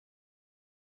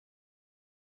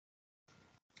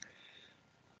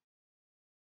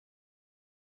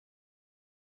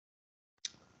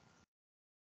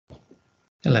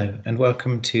Hello and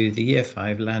welcome to the Year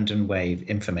 5 Land and Wave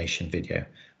information video.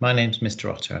 My name's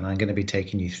Mr Otter and I'm going to be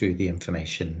taking you through the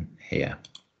information here.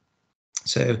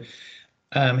 So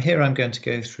here I'm going to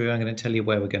go through, I'm going to tell you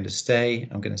where we're going to stay,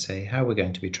 I'm going to say how we're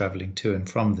going to be travelling to and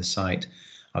from the site.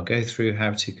 I'll go through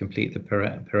how to complete the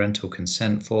parental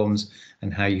consent forms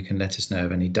and how you can let us know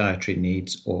of any dietary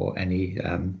needs or any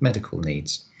medical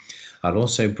needs. I'll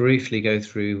also briefly go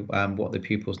through what the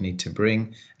pupils need to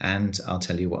bring, and I'll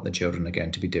tell you what the children are going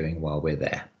to be doing while we're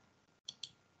there.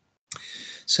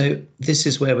 So this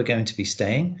is where we're going to be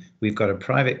staying. We've got a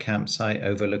private campsite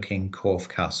overlooking Corfe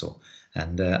Castle,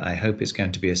 and I hope it's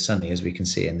going to be as sunny as we can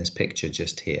see in this picture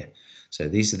just here. So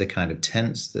these are the kind of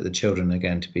tents that the children are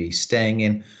going to be staying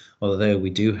in, although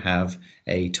we do have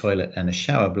a toilet and a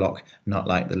shower block, not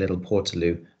like the little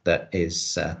portaloo that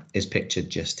is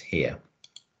pictured just here.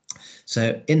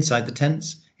 So inside the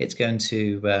tents, it's going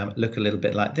to look a little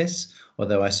bit like this,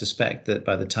 although I suspect that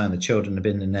by the time the children have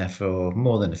been in there for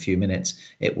more than a few minutes,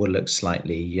 it will look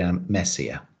slightly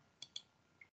messier.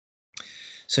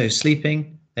 So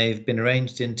sleeping, they've been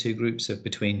arranged into groups of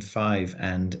between 5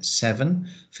 and 7.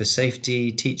 For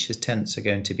safety, teachers' tents are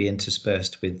going to be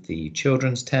interspersed with the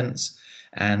children's tents,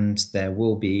 and there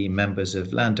will be members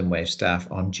of Land and Wave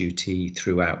staff on duty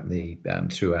throughout the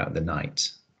night.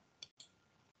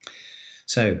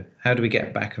 So how do we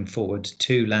get back and forward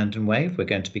to Land and Wave? We're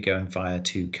going to be going via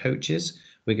 2 coaches.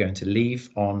 We're going to leave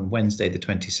on Wednesday the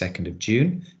 22nd of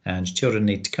June, and children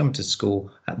need to come to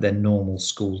school at their normal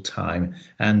school time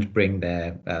and bring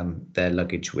their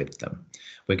luggage with them.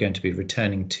 We're going to be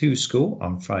returning to school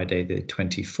on Friday the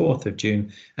 24th of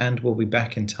June, and we'll be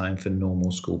back in time for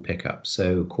normal school pickup,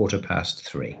 so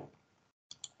 3:15.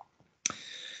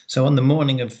 So on the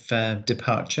morning of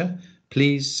departure,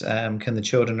 please can the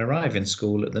children arrive in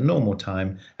school at the normal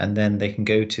time, and then they can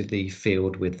go to the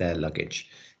field with their luggage.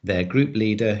 Their group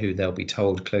leader, who they'll be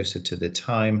told closer to the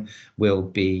time, will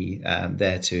be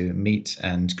there to meet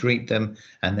and greet them,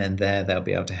 and then they'll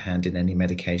be able to hand in any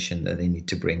medication that they need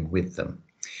to bring with them.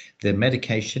 The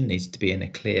medication needs to be in a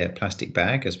clear plastic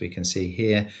bag, as we can see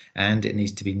here, and it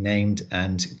needs to be named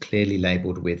and clearly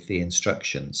labelled with the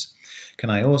instructions. Can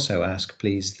I also ask,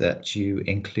 please, that you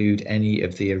include any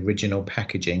of the original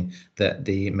packaging that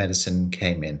the medicine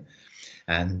came in?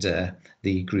 And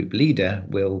the group leader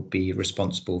will be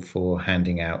responsible for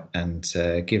handing out and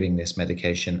giving this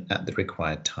medication at the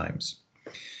required times.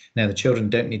 Now, the children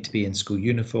don't need to be in school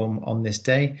uniform on this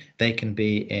day. They can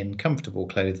be in comfortable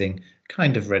clothing,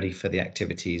 kind of ready for the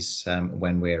activities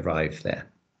when we arrive there.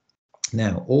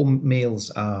 Now, all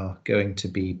meals are going to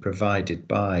be provided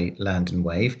by Land and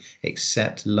Wave,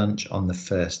 except lunch on the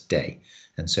first day.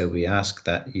 And so we ask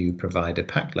that you provide a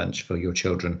packed lunch for your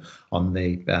children on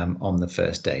the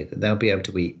first day, that they'll be able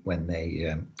to eat when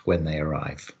they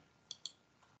arrive.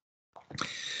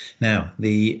 Now,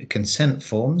 the consent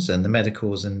forms and the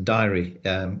medicals and diary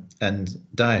and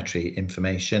dietary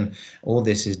information, all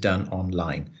this is done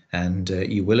online, and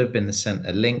you will have been sent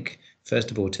a link, first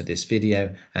of all, to this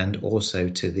video and also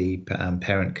to the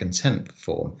parent consent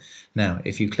form. Now,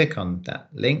 if you click on that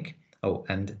link,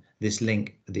 and this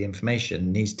link, the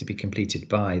information needs to be completed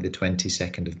by the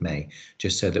 22nd of May,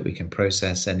 just so that we can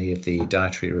process any of the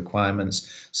dietary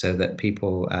requirements, so that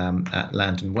people at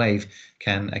Land and Wave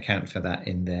can account for that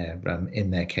in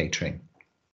their catering.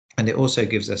 And it also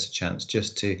gives us a chance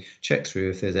just to check through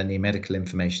if there's any medical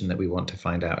information that we want to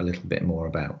find out a little bit more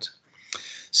about.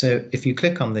 So if you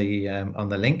click on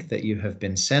the link that you have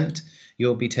been sent,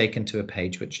 you'll be taken to a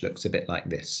page which looks a bit like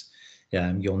this.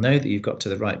 You'll know that you've got to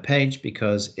the right page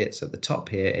because it's at the top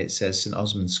here. It says St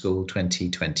Osmond School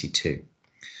 2022.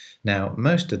 Now,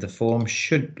 most of the form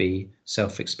should be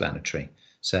self-explanatory.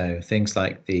 So things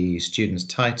like the student's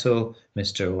title,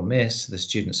 Mr or Miss, the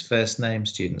student's first name,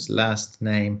 student's last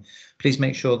name. Please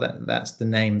make sure that that's the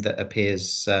name that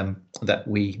appears, that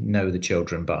we know the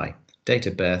children by, date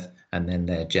of birth, and then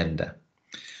their gender.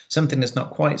 Something that's not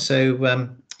quite so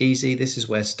easy, this is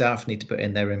where staff need to put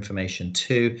in their information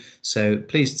too. So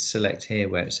please select here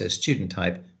where it says student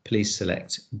type, please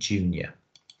select junior.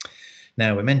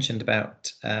 Now, we mentioned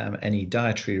about any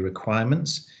dietary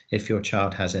requirements. If your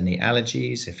child has any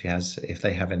allergies, if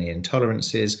they have any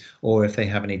intolerances, or if they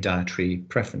have any dietary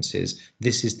preferences,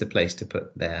 this is the place to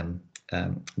put them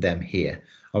here.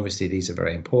 Obviously, these are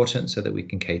very important so that we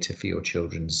can cater for your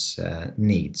children's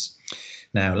needs.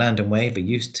 Now, Land and Wave are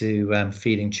used to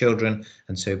feeding children,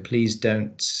 and so please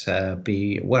don't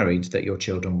be worried that your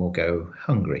children will go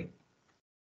hungry.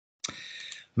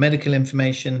 Medical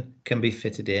information can be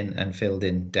fitted in and filled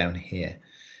in down here.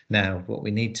 Now, what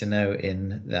we need to know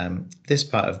in this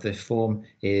part of the form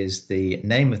is the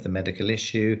name of the medical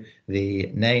issue, the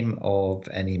name of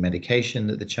any medication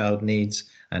that the child needs,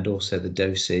 and also the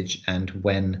dosage and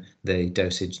when the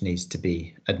dosage needs to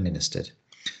be administered.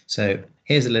 So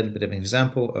here's a little bit of an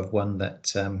example of one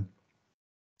that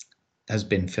has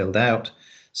been filled out.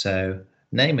 So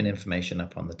name and information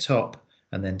up on the top.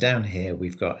 And then down here,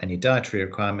 we've got any dietary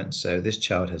requirements. So this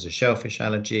child has a shellfish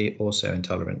allergy, also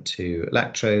intolerant to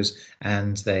lactose,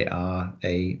 and they are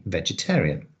a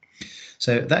vegetarian.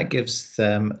 So that gives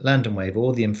Land and Wave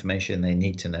all the information they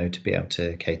need to know to be able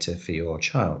to cater for your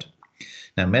child.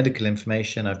 Now, medical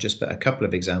information, I've just put a couple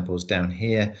of examples down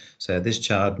here. So this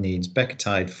child needs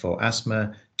Becotide for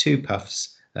asthma, 2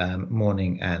 puffs,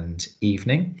 morning and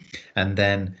evening, and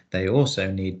then they also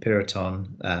need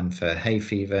Piriton for hay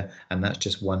fever, and that's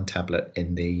just 1 tablet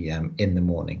in the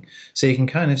morning. So you can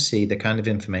kind of see the kind of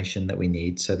information that we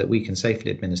need so that we can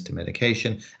safely administer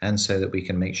medication, and so that we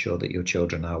can make sure that your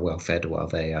children are well fed while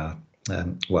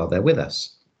they're with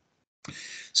us.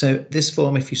 So this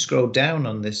form, if you scroll down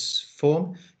on this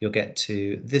form, you'll get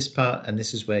to this part, and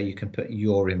this is where you can put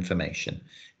your information.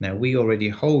 Now, we already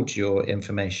hold your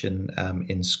information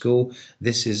in school.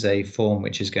 This is a form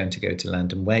which is going to go to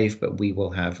Land and Wave, but we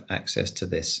will have access to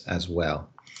this as well.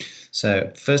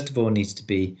 So first of all, needs to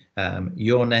be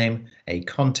your name, a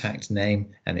contact name,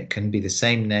 and it can be the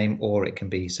same name or it can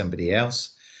be somebody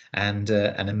else, and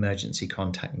an emergency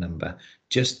contact number.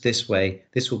 Just this way,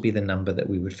 this will be the number that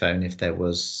we would phone if there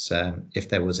was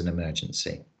an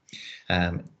emergency.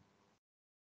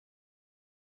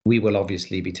 We will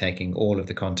obviously be taking all of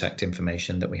the contact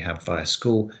information that we have via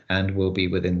school, and will be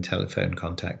within telephone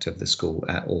contact of the school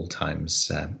at all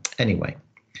times anyway.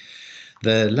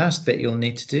 The last bit you'll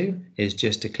need to do is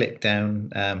just to click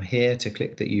down here to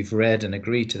click that you've read and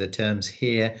agreed to the terms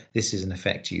here. This is in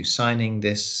effect you signing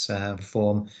this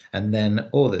form, and then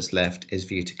all that's left is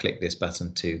for you to click this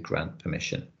button to grant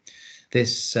permission.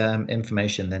 This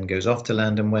information then goes off to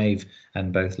Land and Wave,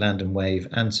 and both Land and Wave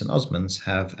and St Osmond's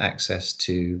have access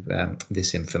to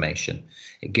this information.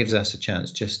 It gives us a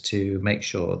chance just to make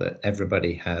sure that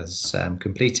everybody has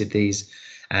completed these,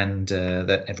 and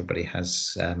that everybody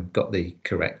has got the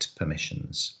correct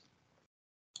permissions.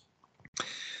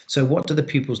 So what do the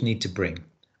pupils need to bring?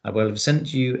 I will have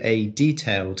sent you a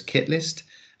detailed kit list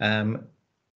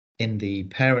in the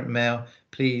parent mail.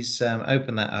 Please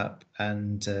open that up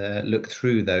and look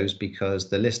through those, because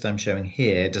the list I'm showing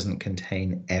here doesn't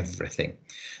contain everything.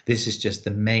 This is just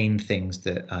the main things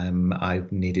that I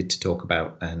needed to talk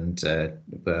about and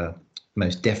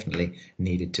most definitely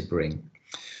needed to bring.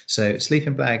 So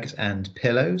sleeping bags and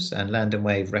pillows, and Land and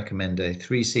Wave recommend a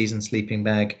 3-season sleeping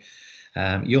bag.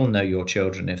 You'll know your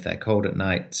children. If they're cold at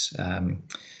night,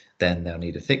 then they'll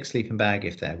need a thick sleeping bag.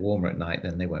 If they're warmer at night,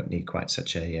 then they won't need quite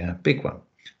such a big one.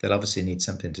 They'll obviously need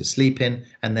something to sleep in,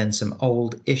 and then some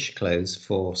old-ish clothes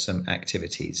for some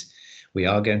activities. We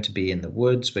are going to be in the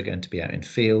woods, we're going to be out in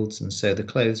fields, and so the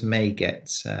clothes may get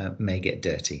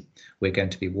dirty. We're going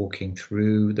to be walking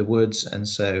through the woods, and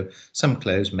so some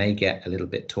clothes may get a little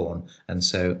bit torn, and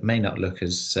so may not look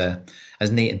as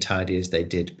neat and tidy as they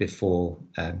did before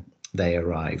they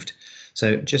arrived.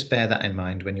 So just bear that in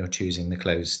mind when you're choosing the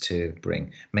clothes to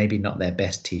bring. Maybe not their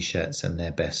best t-shirts and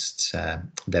their best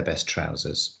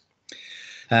trousers.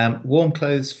 Warm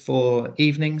clothes for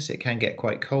evenings. It can get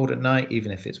quite cold at night,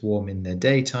 even if it's warm in the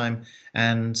daytime.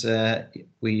 And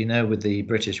we know with the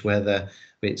British weather,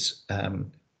 it's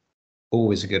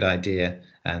always a good idea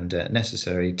and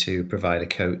necessary to provide a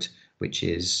coat which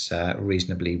is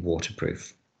reasonably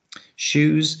waterproof.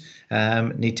 Shoes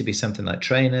need to be something like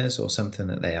trainers or something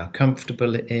that they are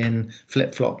comfortable in.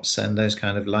 Flip-flops and those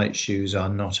kind of light shoes are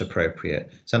not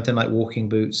appropriate. Something like walking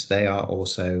boots, they are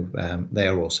also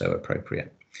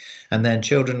appropriate. And then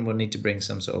children will need to bring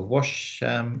some sort of wash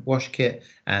kit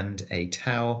and a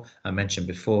towel. I mentioned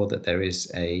before that there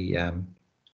is a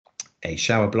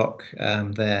shower block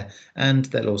there, and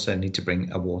they'll also need to bring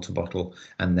a water bottle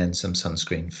and then some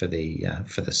sunscreen for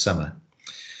the summer.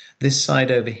 This side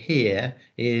over here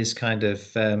is kind of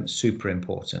super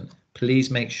important. Please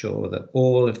make sure that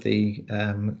all of the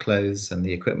clothes and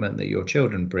the equipment that your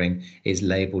children bring is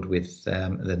labelled with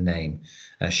the name.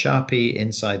 A Sharpie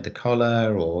inside the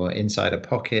collar or inside a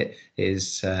pocket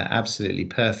is absolutely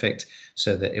perfect,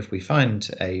 so that if we find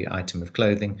an item of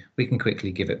clothing, we can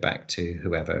quickly give it back to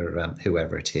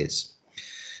whoever it is.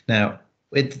 Now,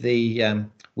 with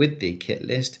the kit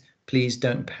list, please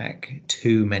don't pack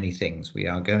too many things. We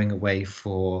are going away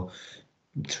for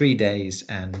 3 days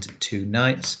and 2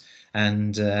 nights,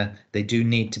 and they do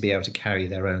need to be able to carry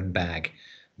their own bag.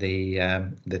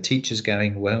 The teachers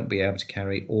going won't be able to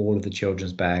carry all of the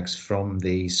children's bags from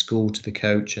the school to the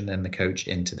coach and then the coach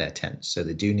into their tents. So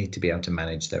they do need to be able to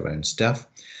manage their own stuff.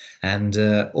 And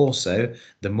also,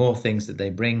 the more things that they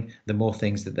bring, the more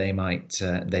things that they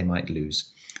might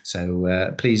lose.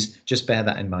 So please just bear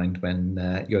that in mind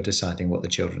when you're deciding what the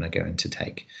children are going to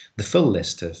take. The full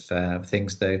list of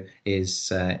things, though,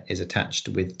 is attached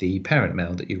with the parent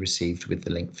mail that you received with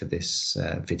the link for this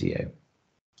video.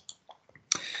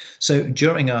 So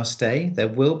during our stay, there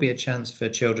will be a chance for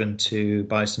children to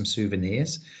buy some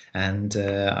souvenirs, and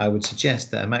I would suggest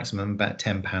that a maximum about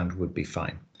 £10 would be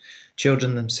fine.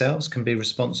 Children themselves can be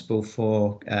responsible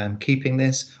for keeping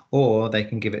this, or they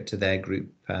can give it to their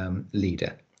group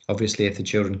leader. Obviously, if the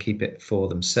children keep it for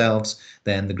themselves,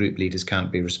 then the group leaders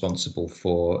can't be responsible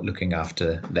for looking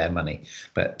after their money.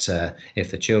 But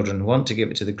if the children want to give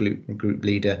it to the group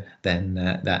leader, then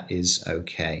that is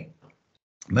okay.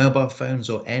 Mobile phones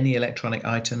or any electronic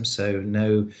items, so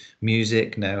no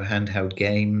music, no handheld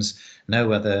games,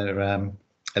 no other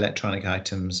electronic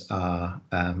items are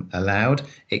allowed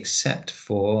except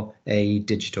for a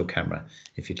digital camera.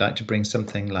 If you'd like to bring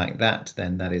something like that,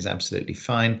 then that is absolutely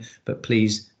fine, but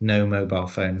please no mobile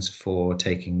phones for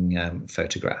taking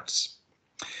photographs.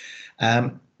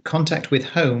 Contact with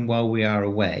home while we are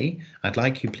away. I'd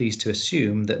like you please to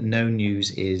assume that no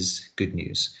news is good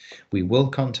news. We will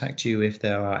contact you if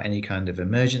there are any kind of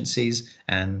emergencies,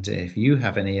 and if you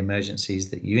have any emergencies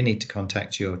that you need to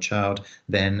contact your child,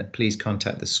 then please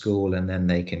contact the school and then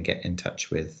they can get in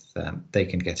touch with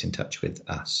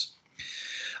us.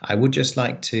 I would just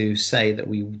like to say that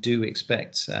we do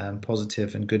expect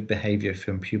positive and good behaviour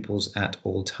from pupils at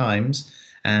all times.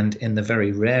 And in the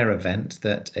very rare event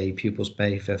that a pupil's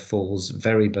behaviour falls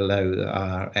very below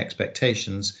our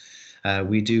expectations,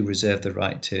 we do reserve the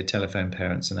right to telephone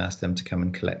parents and ask them to come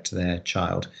and collect their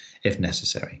child if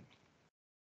necessary.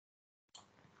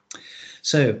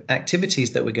 So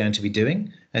activities that we're going to be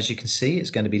doing, as you can see,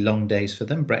 it's going to be long days for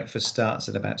them. Breakfast starts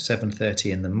at about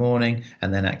 7:30 in the morning,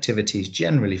 and then activities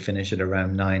generally finish at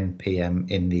around 9 p.m.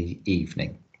 in the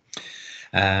evening.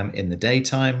 In the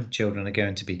daytime, children are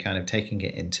going to be kind of taking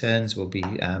it in turns. We'll be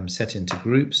set into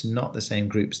groups, not the same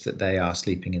groups that they are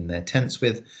sleeping in their tents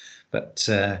with, but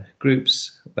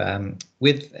groups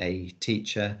with a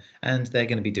teacher, and they're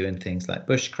going to be doing things like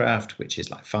bushcraft, which is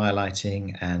like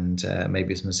firelighting, and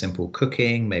maybe some simple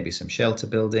cooking, maybe some shelter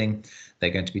building. They're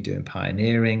going to be doing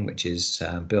pioneering, which is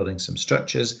building some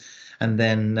structures. And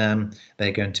then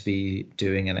they're going to be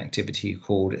doing an activity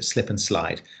called slip and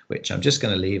slide, which I'm just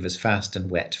going to leave as fast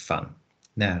and wet fun.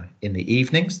 Now, in the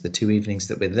evenings, the 2 evenings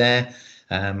that we're there,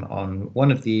 on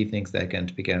one of the evenings, they're going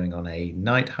to be going on a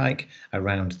night hike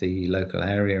around the local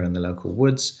area and the local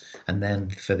woods. And then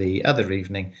for the other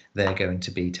evening, they're going to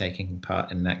be taking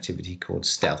part in an activity called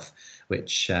stealth,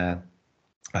 which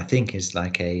I think is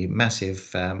like a massive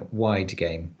wide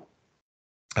game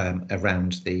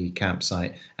around the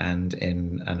campsite and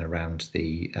in and around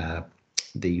the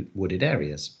wooded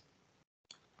areas.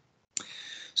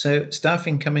 So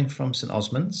staffing coming from St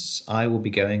Osmond's, I will be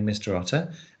going, Mr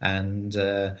Otter, and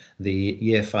the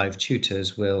Year 5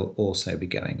 tutors will also be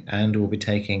going, and we'll be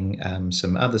taking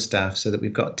some other staff so that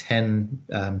we've got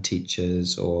 10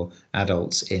 teachers or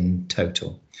adults in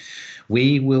total.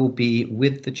 We will be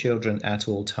with the children at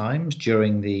all times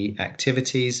during the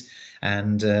activities,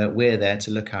 and we're there to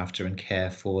look after and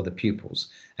care for the pupils.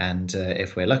 And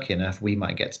if we're lucky enough, we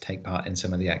might get to take part in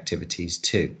some of the activities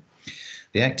too.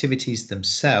 The activities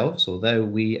themselves, although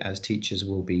we as teachers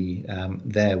will be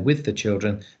there with the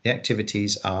children, the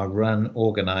activities are run,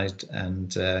 organised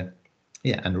and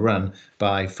run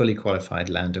by fully qualified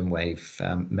Land and Wave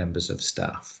members of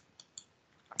staff.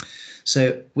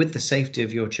 So with the safety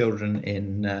of your children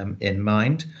in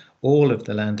mind, all of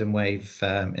the Land and Wave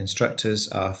instructors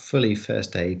are fully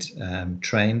first aid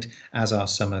trained, as are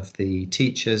some of the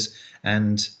teachers,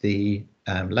 and the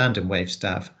Land and Wave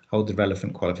staff hold the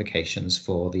relevant qualifications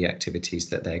for the activities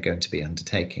that they're going to be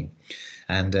undertaking.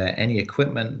 And any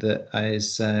equipment that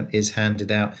is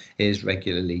handed out is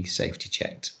regularly safety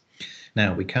checked.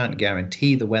 Now, we can't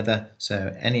guarantee the weather,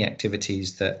 so any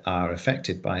activities that are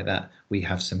affected by that, we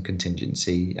have some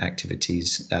contingency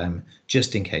activities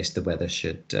just in case the weather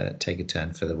should take a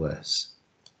turn for the worse.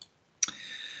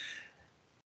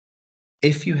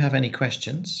 If you have any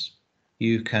questions,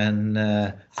 you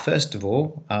can, first of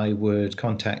all, I would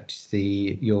contact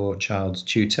your child's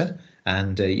tutor,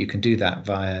 and you can do that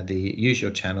via the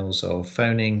usual channels of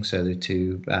phoning, so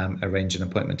to arrange an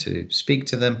appointment to speak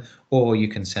to them, or you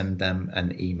can send them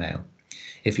an email.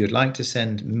 If you'd like to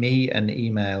send me an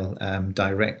email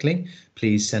directly,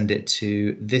 please send it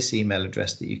to this email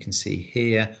address that you can see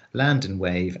here,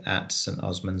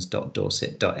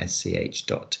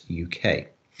 landandwave@stosmonds.dorset.sch.uk.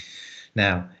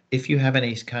 Now, if you have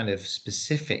any kind of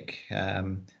specific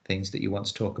things that you want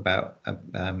to talk about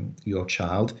your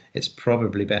child, it's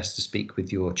probably best to speak with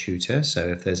your tutor. So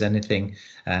if there's anything,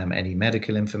 any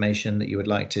medical information that you would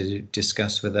like to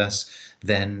discuss with us,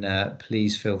 then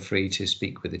please feel free to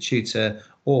speak with a tutor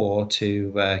or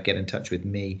to get in touch with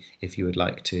me if you would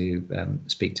like to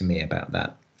speak to me about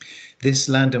that. This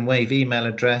Land and Wave email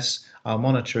address, I'll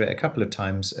monitor it a couple of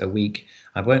times a week.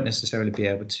 I won't necessarily be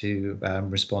able to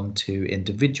respond to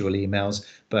individual emails,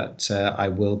 but I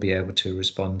will be able to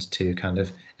respond to kind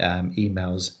of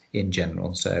emails in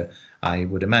general. So I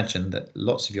would imagine that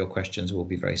lots of your questions will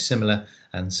be very similar,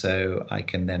 and so I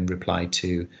can then reply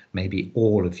to maybe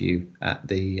all of you at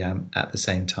the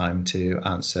same time to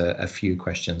answer a few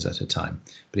questions at a time.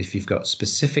 But if you've got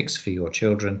specifics for your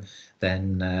children,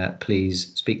 then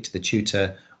please speak to the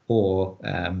tutor or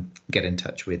get in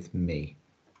touch with me.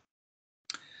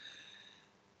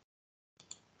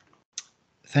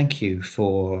 Thank you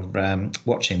for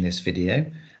watching this video.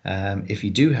 If you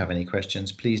do have any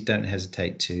questions, please don't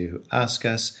hesitate to ask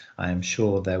us. I am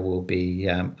sure there will be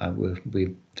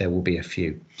there will be a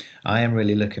few. I am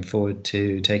really looking forward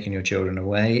to taking your children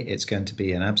away. It's going to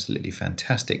be an absolutely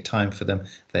fantastic time for them.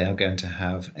 They are going to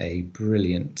have a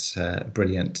brilliant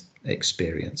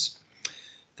experience.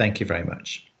 Thank you very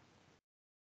much.